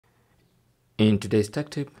In today's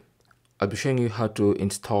tech tip, I'll be showing you how to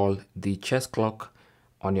install the chess clock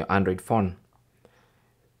on your Android phone.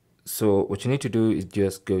 So what you need to do is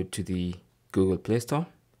just go to the Google Play Store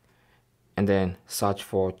and then search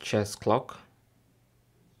for chess clock.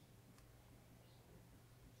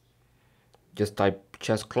 Just type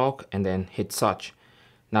chess clock and then hit search.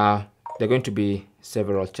 Now there are going to be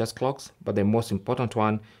several chess clocks, but the most important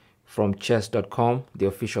one from chess.com, the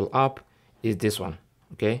official app, is this one.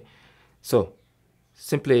 Okay, so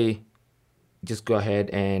simply just go ahead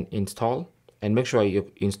and install, and make sure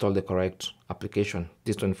you install the correct application,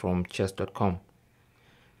 this one from chess.com.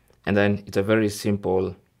 And then it's a very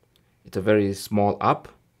simple, it's a very small app,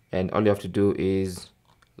 and all you have to do is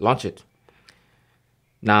launch it.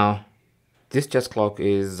 Now this chess clock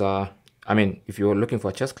is if you're looking for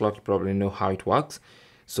a chess clock, you probably know how it works.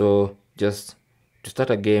 So just to start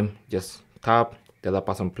a game, just tap, the other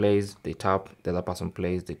person plays, they tap, the other person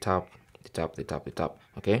plays, they tap, they tap, they tap, they tap.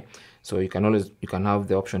 Okay, so you can have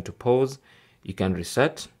the option to pause, you can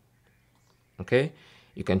reset. Okay,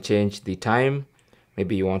 you can change the time.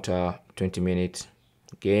 Maybe you want a 20-minute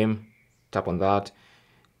game, tap on that.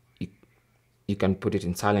 You can put it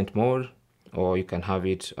in silent mode, or you can have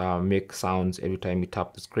it make sounds every time you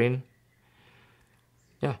tap the screen.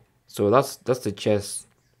 Yeah, so that's the chess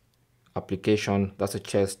application, that's a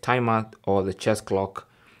chess timer or the chess clock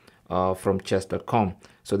from chess.com.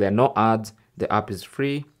 So there are no ads, the app is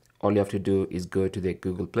free. All you have to do is go to the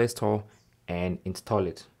Google Play Store and install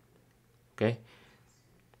it. Okay,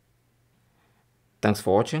 thanks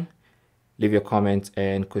for watching. Leave your comments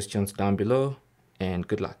and questions down below, and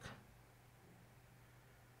good luck.